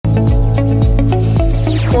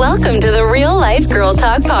Welcome to the Real Life Girl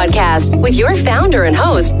Talk podcast with your founder and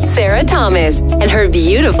host, Sarah Thomas, and her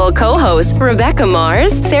beautiful co-hosts, Rebecca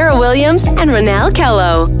Mars, Sarah Williams, and Ronelle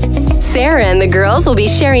Kello. Sarah and the girls will be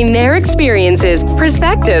sharing their experiences,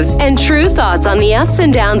 perspectives, and true thoughts on the ups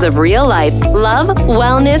and downs of real life, love,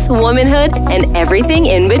 wellness, womanhood, and everything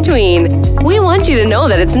in between. We want you to know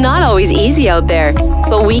that it's not always easy out there,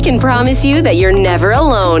 but we can promise you that you're never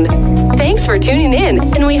alone. Thanks for tuning in,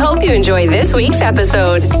 and we hope you enjoy this week's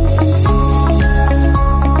episode.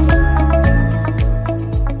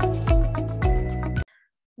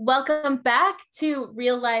 Welcome back to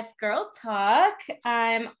Real Life Girl Talk.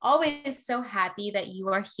 I'm always so happy that you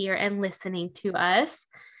are here and listening to us.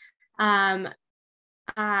 I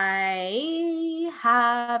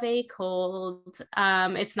have a cold.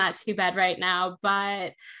 It's not too bad right now,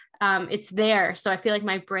 but it's there. So I feel like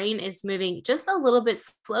my brain is moving just a little bit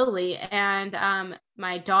slowly. And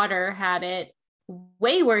my daughter had it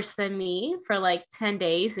way worse than me for like 10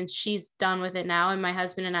 days, and she's done with it now. And my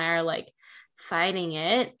husband and I are like fighting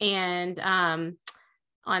it. And on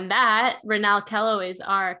that, Ronelle Kello is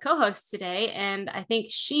our co-host today. And I think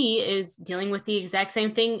she is dealing with the exact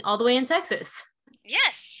same thing all the way in Texas.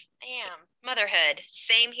 Yes, I am. Motherhood.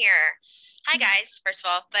 Same here. Hi, guys, first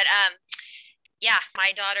of all. But yeah,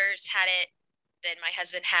 my daughter's had it, then my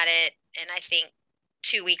husband had it, and I think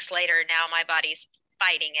 2 weeks later, now my body's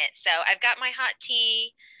fighting it. So I've got my hot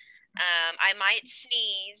tea. I might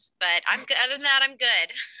sneeze, but I'm good. Other than that, I'm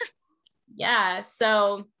good. Yeah.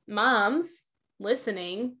 So moms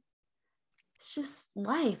listening, it's just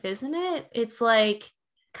life, isn't it? It's like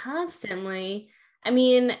constantly, I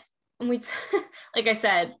mean, like I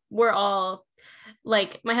said, we're all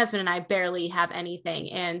like, my husband and I barely have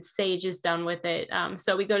anything, and Sage is done with it.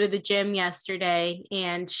 So we go to the gym yesterday,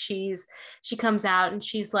 and she comes out and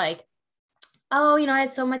she's like, oh, I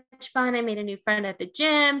had so much fun. I made a new friend at the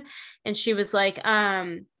gym. And she was like, she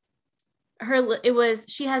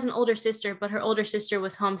has an older sister, but her older sister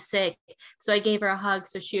was homesick. So I gave her a hug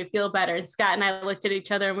so she would feel better. And Scott and I looked at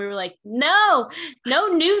each other and we were like, no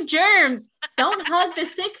new germs. Don't hug the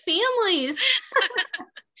sick families.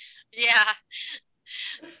 Yeah,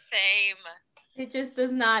 same. It just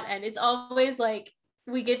does not end. It's always like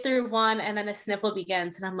we get through one and then a sniffle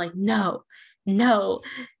begins. And I'm like, no,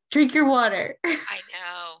 drink your water. I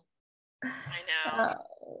know.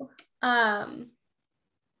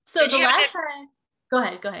 So the last time, go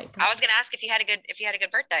ahead. I was going to ask if you had a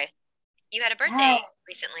good birthday. You had a birthday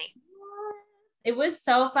recently. It was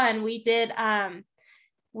so fun. We did a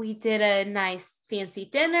nice fancy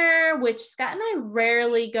dinner, which Scott and I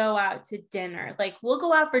rarely go out to dinner. Like, we'll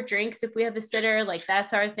go out for drinks if we have a sitter, like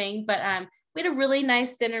that's our thing. But we had a really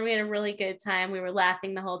nice dinner. We had a really good time. We were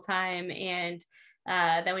laughing the whole time. And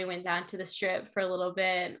then we went down to the Strip for a little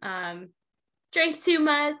bit. Drank too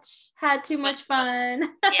much, had too much fun.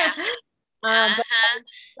 Yeah. But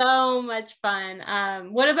so much fun.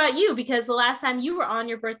 What about you? Because the last time you were on,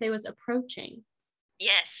 your birthday was approaching.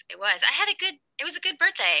 Yes, it was. It was a good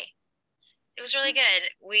birthday. It was really good.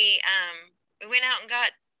 We went out and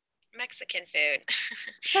got Mexican food.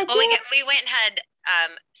 Well, we went and had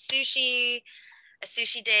sushi, a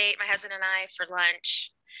sushi date, my husband and I, for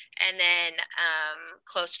lunch, and then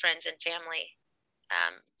close friends and family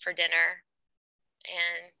for dinner.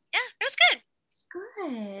 And yeah, it was good.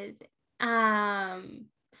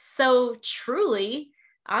 So truly,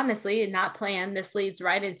 honestly, not planned, this leads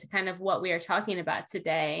right into kind of what we are talking about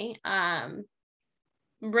today. Ronelle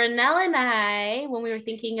and I, when we were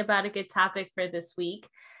thinking about a good topic for this week,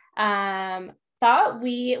 thought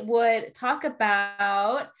we would talk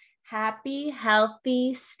about happy,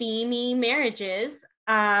 healthy, steamy marriages.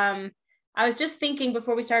 I was just thinking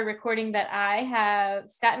before we started recording that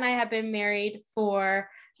Scott and I have been married for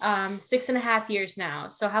 6.5 years now.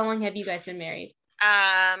 So how long have you guys been married?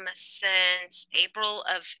 Since April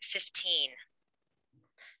of 15.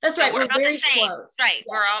 That's so right. We're about very the same. close. Right.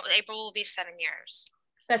 Yeah. April will be 7 years.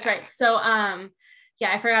 That's right. So,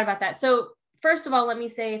 yeah, I forgot about that. So first of all, let me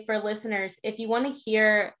say for listeners, if you want to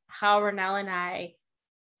hear how Ronelle and I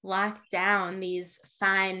lock down these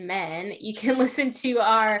fine men, you can listen to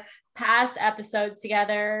our past episode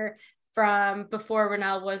together from before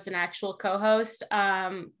Ronelle was an actual co-host.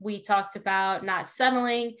 We talked about not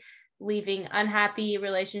settling, leaving unhappy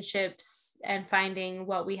relationships, and finding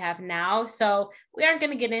what we have now. So we aren't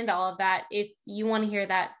going to get into all of that. If you want to hear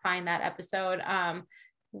that, find that episode.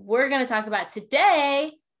 We're going to talk about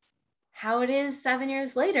today how it is 7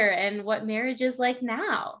 years later and what marriage is like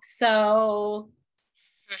now. So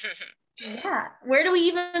yeah, where do we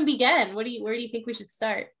even begin? Where do you think we should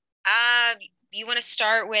start? You want to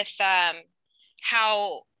start with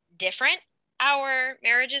how different our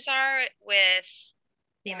marriages are with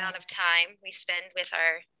the amount of time we spend with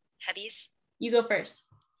our hubbies? You go first.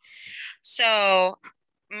 So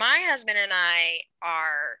my husband and I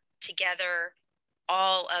are together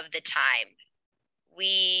all of the time.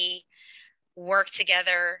 We work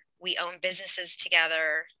together. We own businesses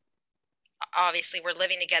together. Obviously, we're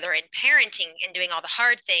living together and parenting and doing all the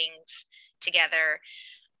hard things together.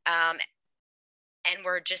 And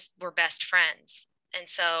we're best friends. And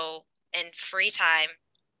so in free time,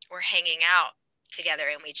 we're hanging out together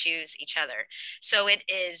and we choose each other. So it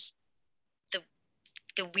is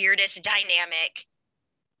the weirdest dynamic.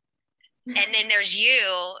 And then there's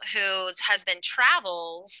you, whose husband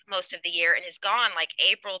travels most of the year and is gone like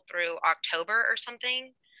April through October or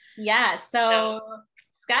something. Yeah. So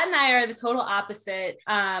Scott and I are the total opposite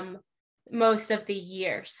most of the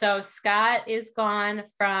year. So Scott is gone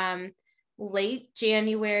from late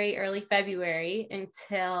January, early February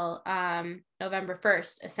until November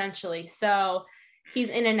 1st, essentially. So he's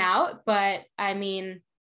in and out, but I mean,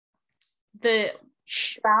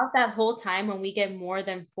 about that whole time when we get more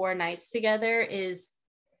than 4 nights together is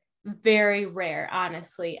very rare,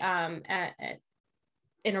 honestly.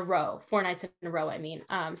 In a row, 4 nights in a row, I mean.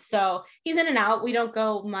 So he's in and out. We don't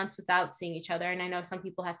go months without seeing each other. And I know some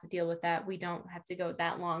people have to deal with that. We don't have to go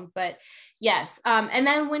that long, but yes. And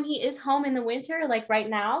then when he is home in the winter, like right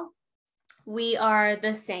now, we are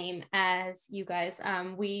the same as you guys.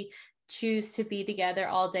 We choose to be together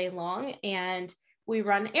all day long, and we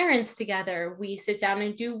run errands together. We sit down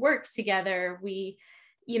and do work together. We,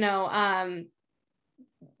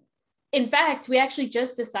 in fact, we actually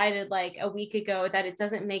just decided like a week ago that it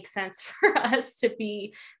doesn't make sense for us to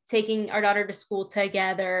be taking our daughter to school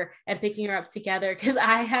together and picking her up together, because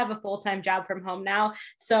I have a full-time job from home now.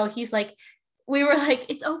 So he's like, we were like,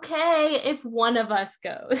 it's okay if one of us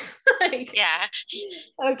goes. Like, yeah.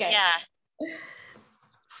 Okay. Yeah.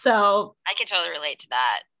 So I can totally relate to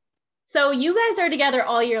that. So you guys are together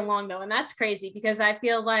all year long though, and that's crazy because I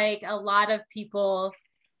feel like a lot of people,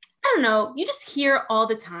 I don't know, you just hear all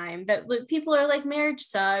the time that people are like, marriage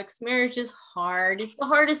sucks, marriage is hard, it's the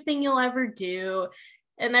hardest thing you'll ever do.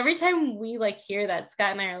 And every time we like hear that,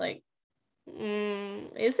 Scott and I are like,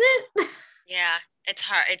 is it? Yeah, it's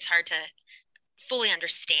hard to fully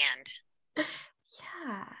understand. Yeah.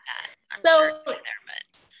 I'm sure there,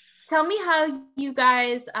 but tell me how you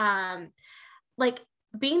guys like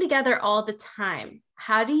being together all the time.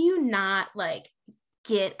 How do you not like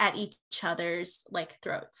get at each other's like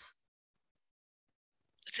throats?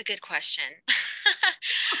 It's a good question.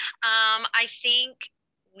 I think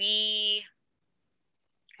we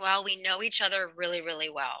know each other really, really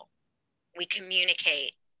well. We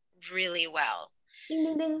communicate really well. Ding,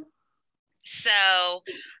 ding, ding. So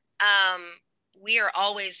we are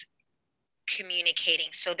always communicating.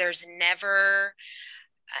 So there's never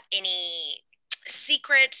any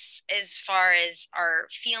secrets as far as our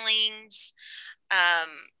feelings.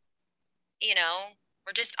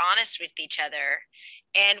 We're just honest with each other.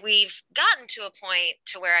 And we've gotten to a point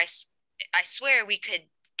to where I swear we could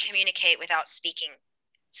communicate without speaking.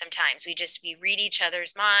 Sometimes we read each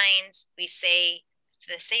other's minds. We say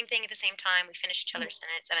the same thing at the same time. We finish each other's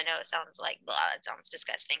sentence. And I know it sounds like blah, it sounds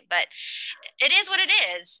disgusting, but it is what it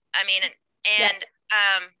is. I mean, and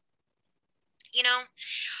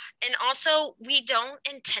and also we don't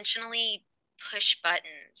intentionally push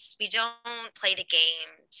buttons. We don't play the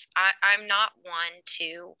games. I'm not one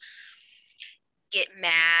to get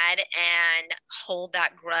mad and hold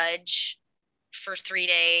that grudge for 3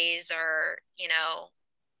 days, or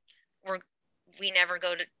we never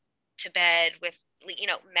go to bed with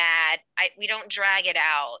mad. We don't drag it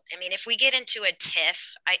out. I mean, if we get into a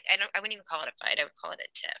tiff, I wouldn't even call it a fight. I would call it a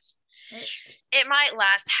tiff. It might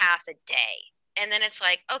last half a day, and then it's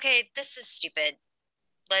like, okay, this is stupid.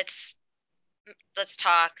 Let's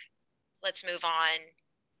talk. Let's move on.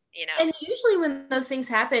 And usually when those things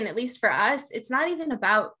happen, at least for us, it's not even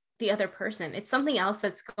about the other person. It's something else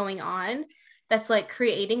that's going on that's like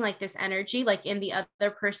creating like this energy like in the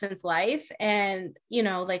other person's life, and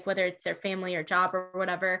like whether it's their family or job or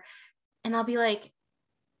whatever. And I'll be like,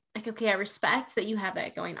 okay, I respect that you have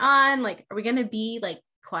that going on. Like, are we gonna be like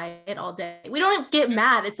quiet all day? We don't get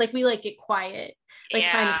mad. It's like we like get quiet. Like,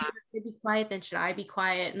 yeah. fine, if be quiet, then should I be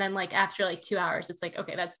quiet? And then like after like 2 hours, it's like,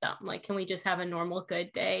 okay, that's dumb. Like, can we just have a normal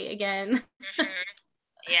good day again? Mm-hmm.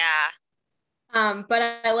 Yeah. But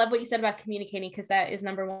I love what you said about communicating, because that is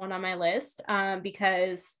number one on my list.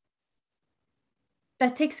 Because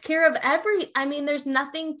that takes care of I mean, there's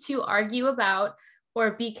nothing to argue about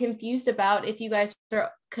or be confused about if you guys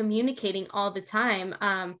are communicating all the time.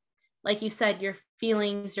 Like you said, your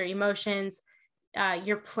feelings, your emotions,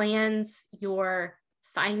 your plans, your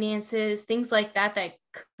finances, things like that, that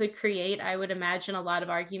could create, I would imagine, a lot of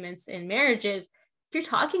arguments in marriages. If you're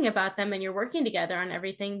talking about them and you're working together on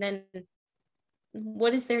everything, then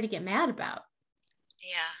what is there to get mad about?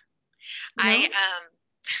 Yeah. You know?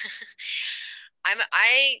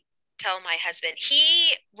 I tell my husband,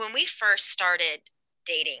 when we first started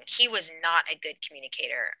dating, he was not a good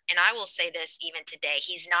communicator. And I will say this even today,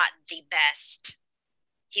 he's not the best.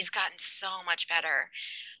 He's gotten so much better.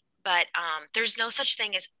 But there's no such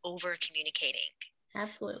thing as over communicating.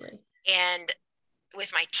 Absolutely. And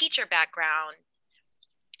with my teacher background,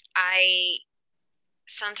 I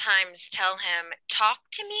sometimes tell him, talk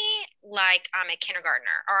to me like I'm a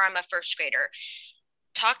kindergartner or I'm a first grader.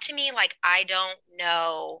 Talk to me like I don't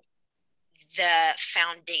know the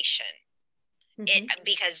foundation.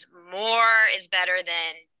 Because more is better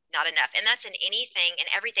than not enough. And that's in anything and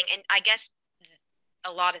everything. And I guess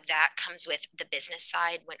a lot of that comes with the business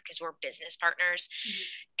side because we're business partners.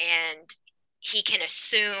 And he can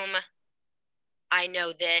assume I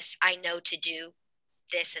know this, I know to do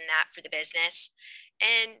this and that for the business.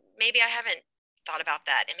 And maybe I haven't thought about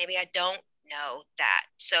that. And maybe I don't know that.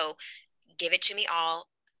 So give it to me all,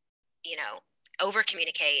 over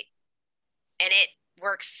communicate. And it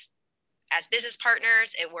works as business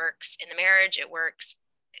partners. It works in the marriage. It works,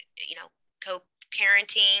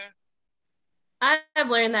 co-parenting. I've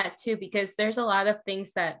learned that too, because there's a lot of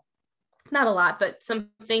things that, not a lot, but some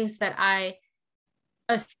things that I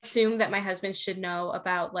assume that my husband should know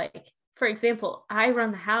about. Like, for example, I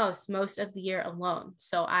run the house most of the year alone.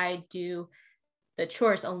 So I do the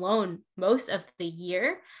chores alone most of the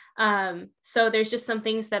year. So there's just some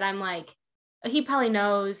things that I'm like, he probably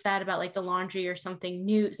knows that about, like the laundry or something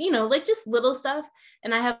new, like just little stuff.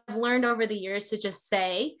 And I have learned over the years to just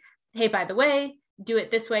say, hey, by the way, do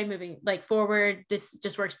it this way, moving like forward. This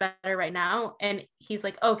just works better right now. And he's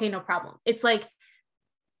like, okay, no problem. It's like,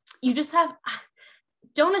 you just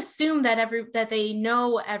don't assume that they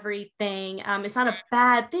know everything. It's not a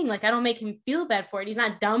bad thing. Like, I don't make him feel bad for it. He's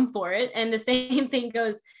not dumb for it. And the same thing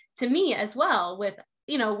goes to me as well with,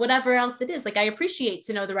 whatever else it is. Like, I appreciate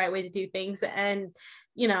to know the right way to do things. And,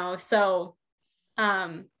 so,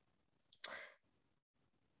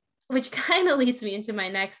 which kind of leads me into my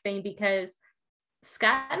next thing, because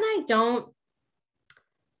Scott and I don't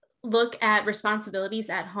look at responsibilities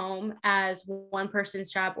at home as one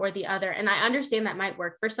person's job or the other. And I understand that might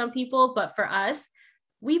work for some people, but for us,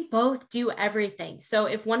 we both do everything. So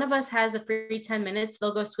if one of us has a free 10 minutes,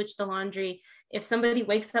 they'll go switch the laundry. If somebody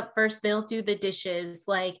wakes up first, they'll do the dishes.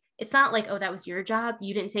 Like, it's not like, oh, that was your job.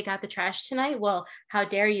 You didn't take out the trash tonight. Well, how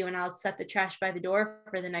dare you? And I'll set the trash by the door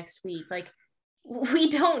for the next week. Like, we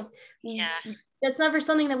don't. Yeah. That's never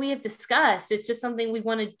something that we have discussed. It's just something we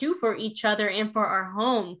want to do for each other and for our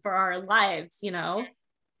home, for our lives, How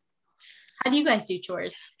do you guys do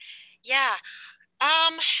chores? Yeah.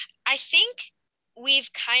 I think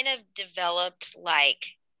we've kind of developed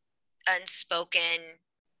like unspoken,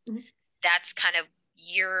 that's kind of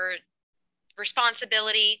your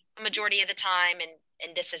responsibility a majority of the time,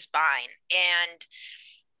 and this is mine. And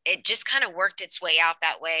it just kind of worked its way out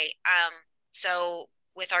that way. So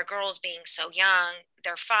with our girls being so young,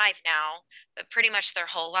 they're 5 now, but pretty much their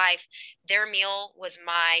whole life, their meal was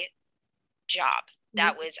my job.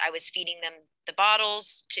 I was feeding them the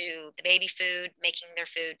bottles, to the baby food, making their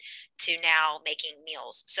food, to now making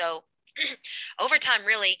meals. So over time,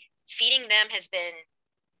 really feeding them has been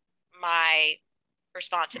my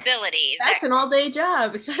responsibility. That's an all-day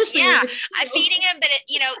job, especially. Yeah, I'm feeding them, but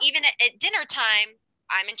even at dinner time,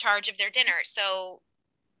 I'm in charge of their dinner. So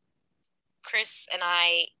Chris and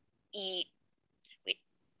I eat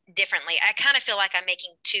differently. I kind of feel like I'm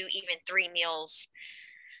making 2, even 3 meals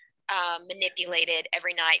manipulated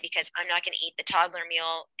every night, because I'm not going to eat the toddler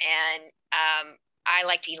meal. And I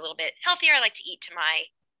like to eat a little bit healthier. I like to eat to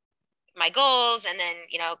my goals. And then,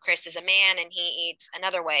 Chris is a man and he eats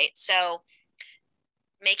another way. So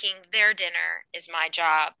making their dinner is my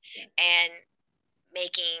job, and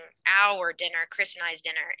making our dinner, Chris and I's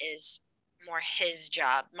dinner, is more his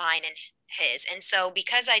job, mine and his. And so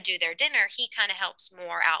because I do their dinner, he kind of helps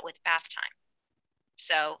more out with bath time.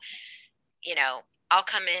 So, I'll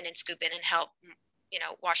come in and scoop in and help,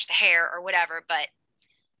 wash the hair or whatever. But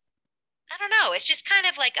I don't know. It's just kind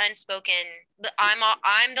of like unspoken.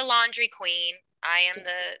 I'm the laundry queen.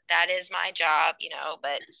 That is my job,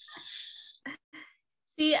 but.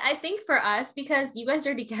 See, I think for us, because you guys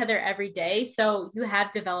are together every day, so you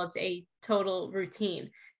have developed a total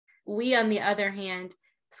routine. We, on the other hand,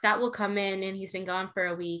 Scott will come in and he's been gone for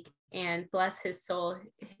a week, and bless his soul,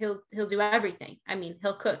 he'll do everything. I mean,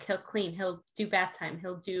 he'll cook, he'll clean, he'll do bath time,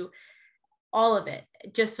 he'll do all of it,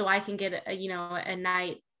 just so I can get a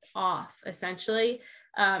night off, essentially.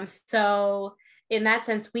 So in that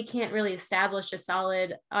sense, we can't really establish a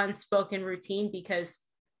solid unspoken routine because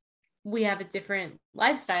we have a different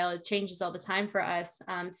lifestyle. It changes all the time for us.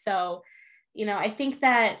 So, I think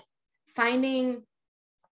that finding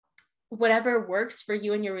whatever works for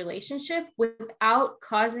you in your relationship without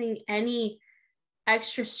causing any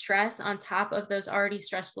extra stress on top of those already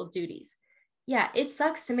stressful duties. Yeah, it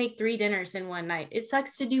sucks to make 3 dinners in one night. It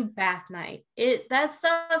sucks to do bath night. That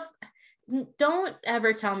stuff, don't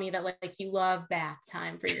ever tell me that like you love bath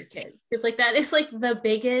time for your kids, because like that is like the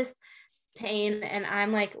biggest pain. And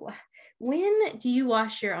I'm like, when do you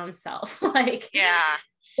wash your own self? Like, yeah.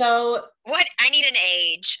 So what? I need an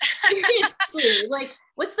age. Seriously, like,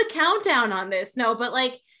 what's the countdown on this? No, but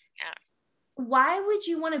like, yeah. Why would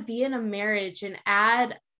you want to be in a marriage and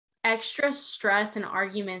add extra stress and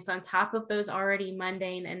arguments on top of those already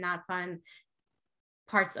mundane and not fun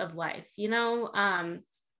parts of life,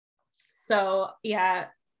 So yeah,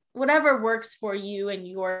 whatever works for you and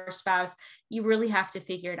your spouse, you really have to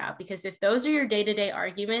figure it out, because if those are your day-to-day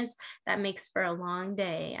arguments, that makes for a long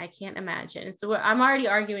day. I can't imagine. So I'm already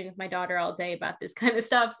arguing with my daughter all day about this kind of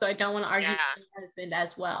stuff, so I don't want to argue with my husband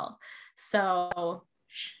as well. So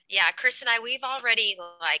yeah, Chris and I, we've already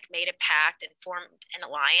like made a pact and formed an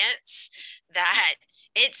alliance that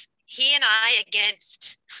it's he and I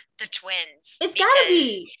against the twins. It's gotta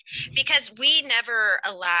be. Because we never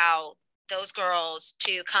allow those girls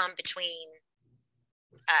to come between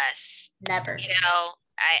us. Never.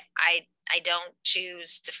 I don't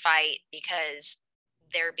choose to fight because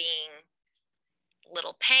they're being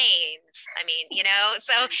little pains. I mean,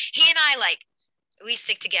 so he and I, like, we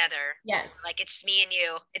stick together. Yes. Like, it's me and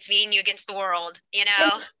you. It's me and you against the world,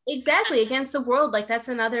 Exactly. Against the world. Like, that's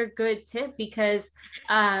another good tip, because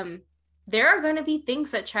there are going to be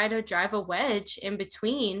things that try to drive a wedge in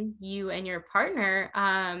between you and your partner,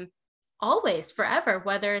 always, forever,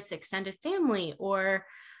 whether it's extended family or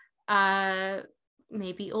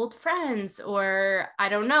maybe old friends, or I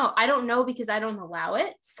don't know because I don't allow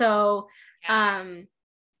it. So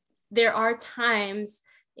there are times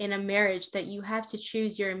in a marriage that you have to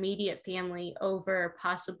choose your immediate family over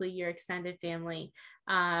possibly your extended family.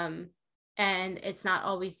 And it's not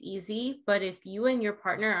always easy, but if you and your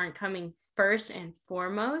partner aren't coming first and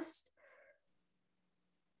foremost,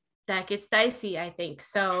 that gets dicey, I think.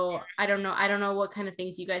 So I don't know what kind of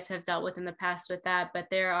things you guys have dealt with in the past with that, but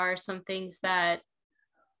there are some things that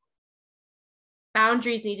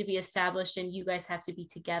boundaries need to be established, and you guys have to be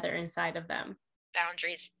together inside of them.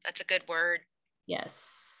 Boundaries. That's a good word.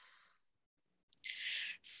 Yes.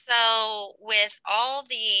 So with all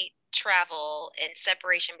the travel and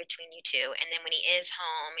separation between you two, and then when he is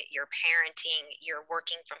home, you're parenting, you're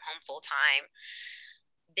working from home full time,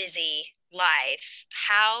 busy life,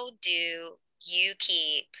 how do you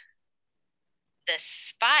keep the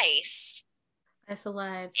spice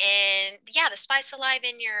alive? And the spice alive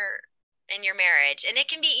in your marriage, and it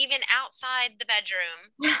can be even outside the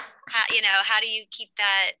bedroom. How do you keep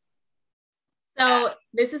that? So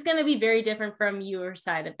this is going to be very different from your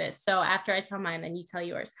side of this. So after I tell mine, then you tell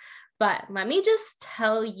yours. But let me just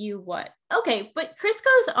tell you what. Okay, but Chris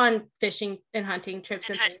goes on fishing and hunting trips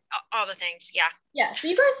and things. All the things, yeah. Yeah, so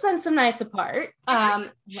you guys spend some nights apart. Let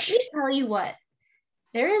me tell you what.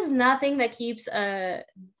 There is nothing that keeps a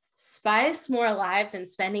spice more alive than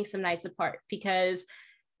spending some nights apart, because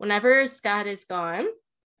whenever Scott is gone,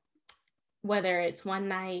 whether it's 1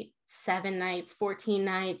 night, 7 nights, 14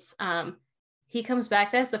 nights, he comes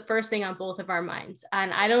back. That's the first thing on both of our minds.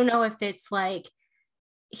 And I don't know if it's like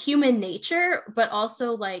human nature, but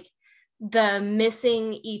also like the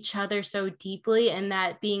missing each other so deeply, and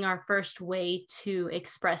that being our first way to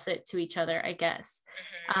express it to each other, I guess.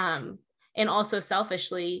 Mm-hmm. And also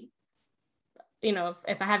selfishly,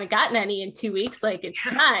 if I haven't gotten any in 2 weeks, like it's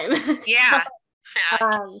time. Yeah.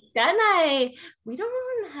 So, Scott and I, we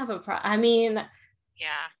don't have a problem. I mean,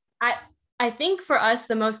 yeah. I think for us,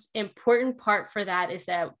 the most important part for that is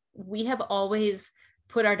that we have always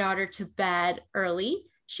put our daughter to bed early.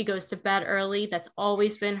 She goes to bed early. That's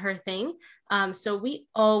always been her thing. So we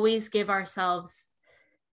always give ourselves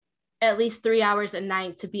at least 3 hours a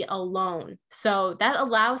night to be alone. So that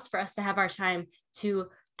allows for us to have our time to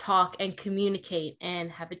talk and communicate and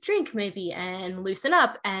have a drink maybe, and loosen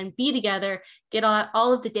up and be together, get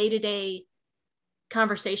all of the day-to-day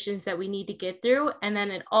conversations that we need to get through. And then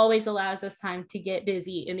it always allows us time to get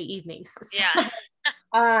busy in the evenings. So, yeah.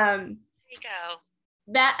 There you go.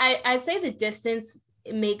 That I'd say the distance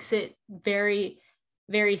makes it very,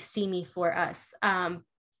 very steamy for us.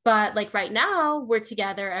 But like right now we're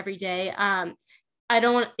together every day.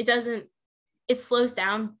 It doesn't it slows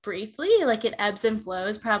down briefly, like it ebbs and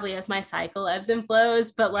flows, probably as my cycle ebbs and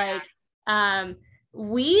flows, but like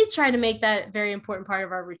we try to make that very important part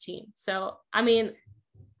of our routine. So I mean,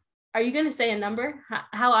 are you going to say a number?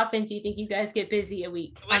 How often do you think you guys get busy a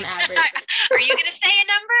week on average? Are you going to say a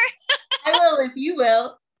number? I will if you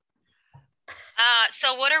will.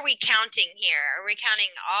 So what are we counting here? Are we counting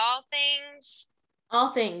all things?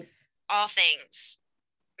 All things. All things.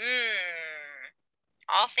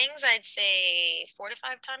 All things, I'd say 4 to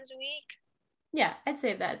 5 times a week. Yeah, I'd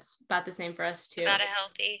say that's about the same for us too. About a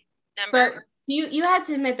healthy number. But do you had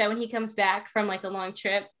to admit that when he comes back from like a long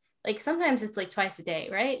trip, like sometimes it's like twice a day,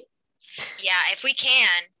 right? Yeah, if we can.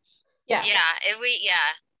 Yeah. Yeah.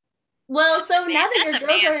 Well, so now that your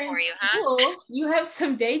girls are in school, huh? you have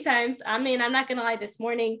some daytimes. I mean, I'm not going to lie,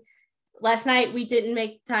 last night we didn't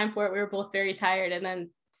make time for it. We were both very tired. And then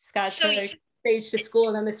Scott stage to school.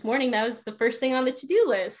 And then this morning, that was the first thing on the to-do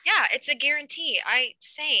list. Yeah, it's a guarantee.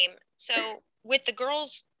 Same. So with the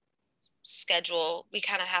girls' schedule, we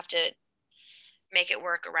kind of have to make it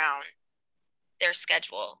work around their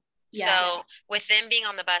schedule. Yeah. So with them being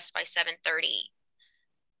on the bus by 7:30,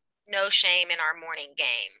 no shame in our morning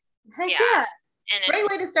game. Heck yeah. And great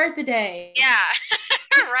way to start the day. Yeah.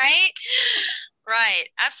 Right.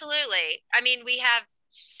 Absolutely. I mean, we have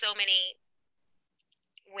so many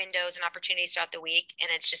windows and opportunities throughout the week,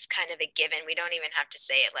 and it's just kind of a given. We don't even have to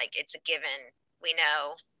say it, like it's a given. We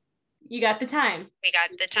know. You got the time. We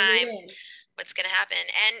got the time. What's going to happen.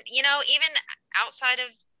 And, even outside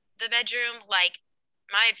of the bedroom, like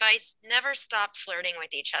my advice, never stop flirting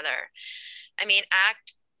with each other. I mean,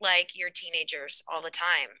 act like you're teenagers all the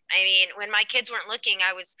time. I mean, when my kids weren't looking,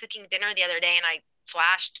 I was cooking dinner the other day and I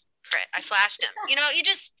flashed him, you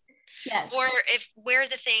just, yes. Or if wear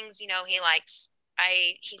the things, he likes,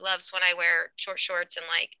 he loves when I wear short shorts and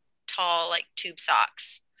like tall, like tube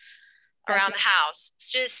socks around the house.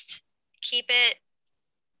 It's just keep it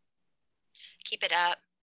up.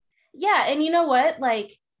 Yeah. And you know what?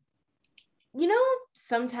 Like,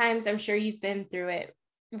 sometimes I'm sure you've been through it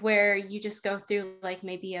where you just go through like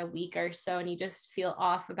maybe a week or so and you just feel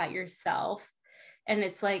off about yourself. And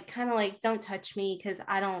it's like, kind of like, don't touch me because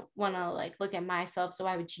I don't want to like look at myself. So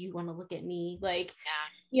why would you want to look at me? Like,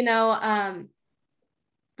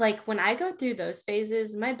 like when I go through those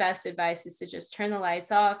phases, my best advice is to just turn the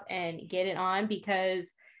lights off and get it on,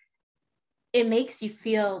 because it makes you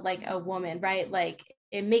feel like a woman, right? Like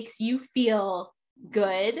it makes you feel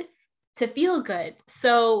good to feel good.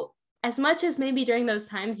 So as much as maybe during those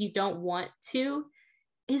times you don't want to,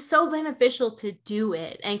 it's so beneficial to do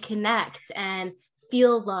it and connect and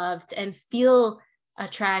feel loved and feel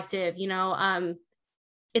attractive.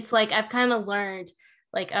 It's like I've kind of learned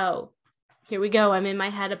like, oh, here we go. I'm in my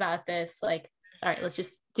head about this. Like, all right, let's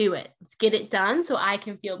just do it. Let's get it done so I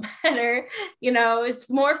can feel better. It's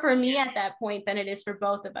more for me at that point than it is for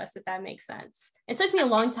both of us, if that makes sense. It took me a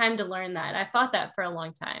long time to learn that. I fought that for a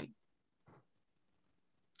long time.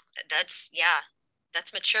 That's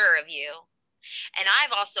mature of you. And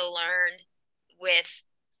I've also learned with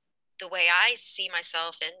the way I see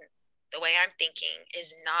myself and the way I'm thinking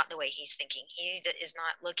is not the way he's thinking. He is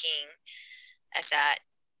not looking at that.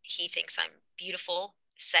 He thinks I'm beautiful,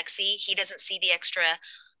 sexy. He doesn't see the extra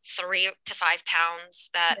 3 to 5 pounds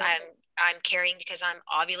that I'm carrying because I'm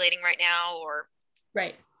ovulating right now or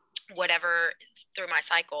whatever through my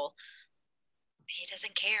cycle. He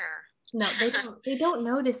doesn't care. No, they don't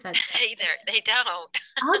notice that either. They don't.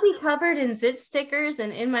 I'll be covered in zit stickers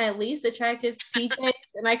and in my least attractive PJs,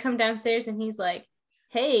 and I come downstairs and he's like,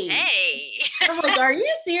 hey. I'm like, are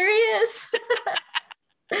you serious?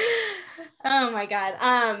 Oh my God.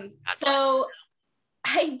 So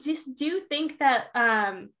I just do think that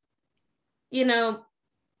now you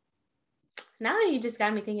just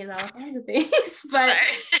got me thinking about all kinds of things. But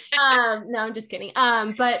no, I'm just kidding.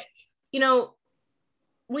 But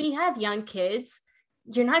when you have young kids,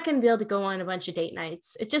 you're not going to be able to go on a bunch of date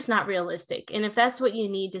nights. It's just not realistic. And if that's what you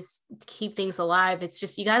need to keep things alive, it's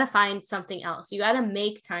just, you got to find something else. You got to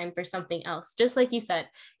make time for something else. Just like you said,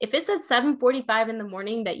 if it's at 7:45 in the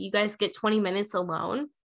morning that you guys get 20 minutes alone,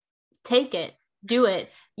 take it, do it.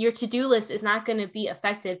 Your to-do list is not going to be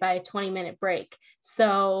affected by a 20-minute break.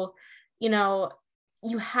 So,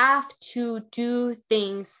 you have to do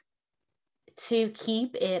things to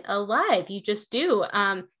keep it alive. You just do.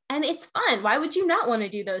 And it's fun. Why would you not want to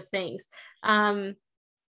do those things? Who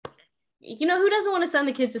doesn't want to send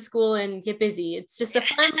the kids to school and get busy? It's just a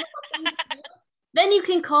fun thing to do. Then you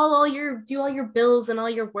can do all your bills and all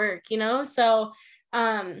your work, So,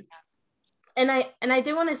 and I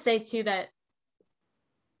do want to say too, that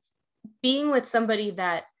being with somebody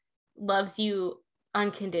that loves you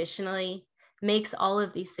unconditionally makes all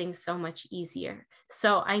of these things so much easier.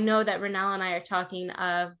 So I know that Ronelle and I are talking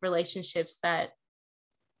of relationships that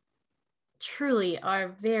truly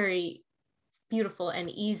are very beautiful and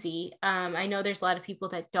easy. I know there's a lot of people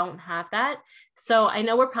that don't have that. So I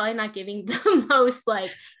know we're probably not giving the most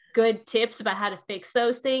like good tips about how to fix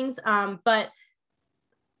those things. But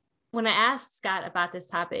when I asked Scott about this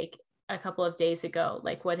topic a couple of days ago,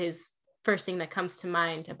 like what his first thing that comes to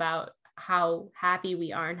mind about how happy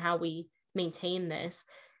we are and how we maintain this,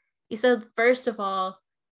 he said, first of all,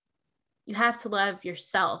 you have to love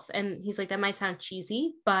yourself. And he's like, that might sound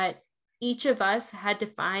cheesy, but each of us had to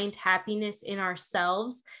find happiness in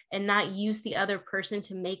ourselves and not use the other person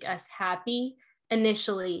to make us happy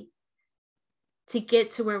initially to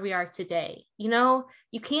get to where we are today. You know,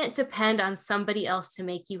 you can't depend on somebody else to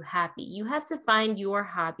make you happy. You have to find your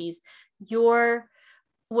hobbies, your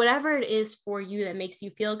whatever it is for you that makes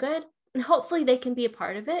you feel good. And hopefully they can be a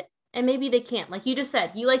part of it. And maybe they can't. Like you just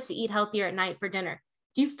said, you like to eat healthier at night for dinner.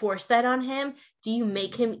 Do you force that on him? Do you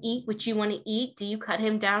make him eat what you want to eat? Do you cut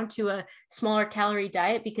him down to a smaller calorie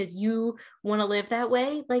diet because you want to live that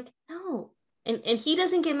way? Like, no. And he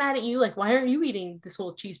doesn't get mad at you. Like, why aren't you eating this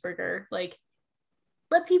whole cheeseburger? Like,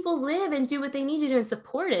 let people live and do what they need to do and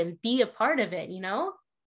support it and be a part of it, you know?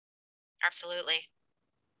 Absolutely.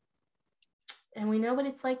 And we know what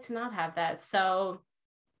it's like to not have that. So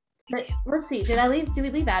let's see. Did we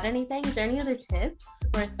leave out anything? Is there any other tips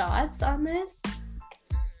or thoughts on this?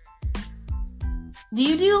 Do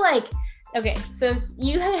you do like, okay, so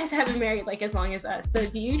you guys haven't married like as long as us. So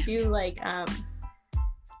do you do like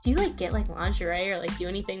get like lingerie or like do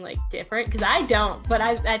anything like different? Because I don't, but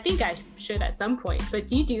I think I should at some point. But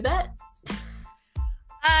do you do that?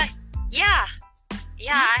 Yeah.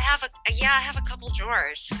 I have a couple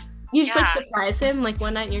drawers. You just like surprise him like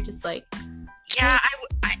one night and you're just like. Yeah,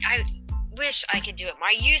 I wish I could do it more.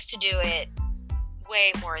 I used to do it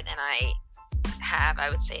way more than I have, I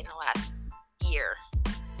would say, in the last year.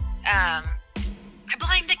 I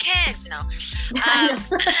blame the kids. No.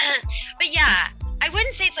 But yeah, I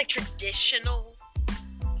wouldn't say it's like traditional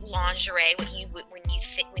lingerie, when you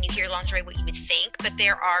hear lingerie, what you would think, but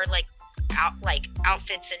there are like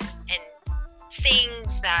outfits and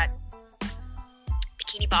things that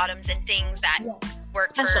bikini bottoms and things that work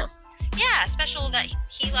special. Special that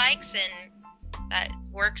he likes and that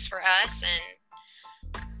works for us.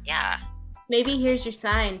 And yeah, maybe here's your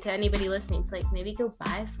sign to anybody listening. It's like, maybe go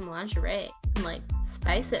buy some lingerie and like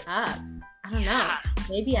spice it up. I don't know.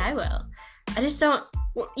 Maybe I will. I just don't,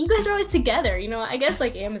 you guys are always together, you know. I guess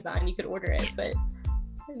like Amazon, you could order it, but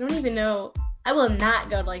I don't even know. I will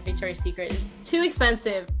not go to like Victoria's Secret. It's too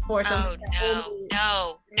expensive for something.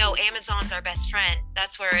 Oh, no. Amazon's our best friend.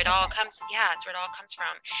 That's where it all comes. Yeah, that's where it all comes from.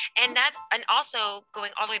 And also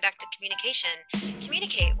going all the way back to communication.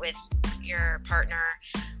 Communicate with your partner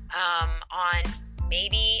on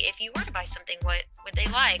maybe if you were to buy something, what would they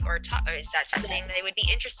like, or is that something they would be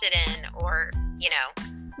interested in, or you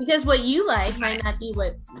know. Because what you like might not be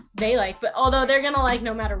what they like, but although they're going to like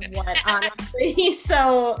no matter what, honestly.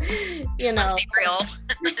 So, you know. Let's be real.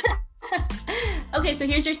 Okay, so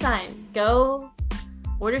here's your sign. Go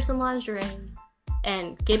order some lingerie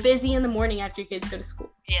and get busy in the morning after your kids go to school.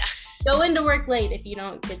 Yeah. Go into work late if you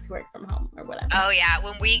don't get to work from home or whatever. Oh, yeah.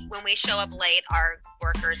 When we show up late, our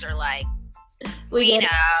workers are like,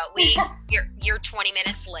 you're 20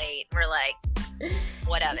 minutes late. We're like,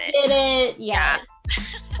 what of it? Did it? Yeah.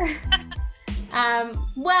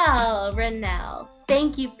 Well, Ronelle,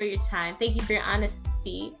 thank you for your time. Thank you for your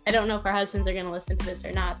honesty. I don't know if our husbands are going to listen to this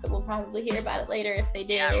or not, but we'll probably hear about it later if they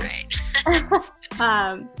do. Yeah,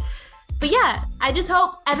 right. But yeah, I just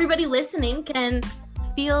hope everybody listening can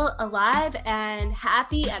feel alive and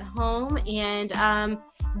happy at home and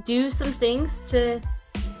do some things to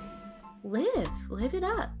live it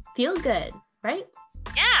up, feel good, right?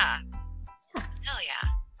 Yeah.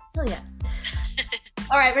 Hell yeah.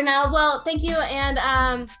 All right, Ronelle. Well, thank you, and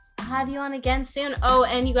I'll have you on again soon. Oh,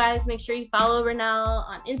 and you guys, make sure you follow Ronelle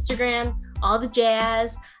on Instagram, all the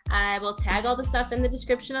jazz. I will tag all the stuff in the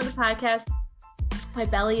description of the podcast. My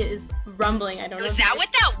belly is rumbling. I don't know. Was that what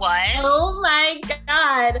that was? Oh my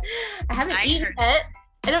God. I haven't eaten yet.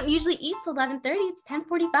 I don't usually eat till 11:30. It's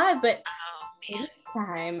 10:45, but it's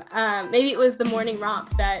time. Maybe it was the morning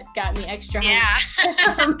romp that got me extra hungry.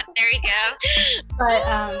 Yeah. There you go.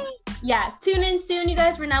 But yeah, tune in soon, you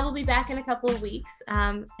guys. Ronelle will be back in a couple of weeks.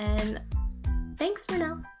 And thanks,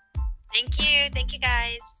 Ronelle. Thank you. Thank you,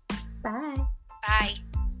 guys. Bye. Bye.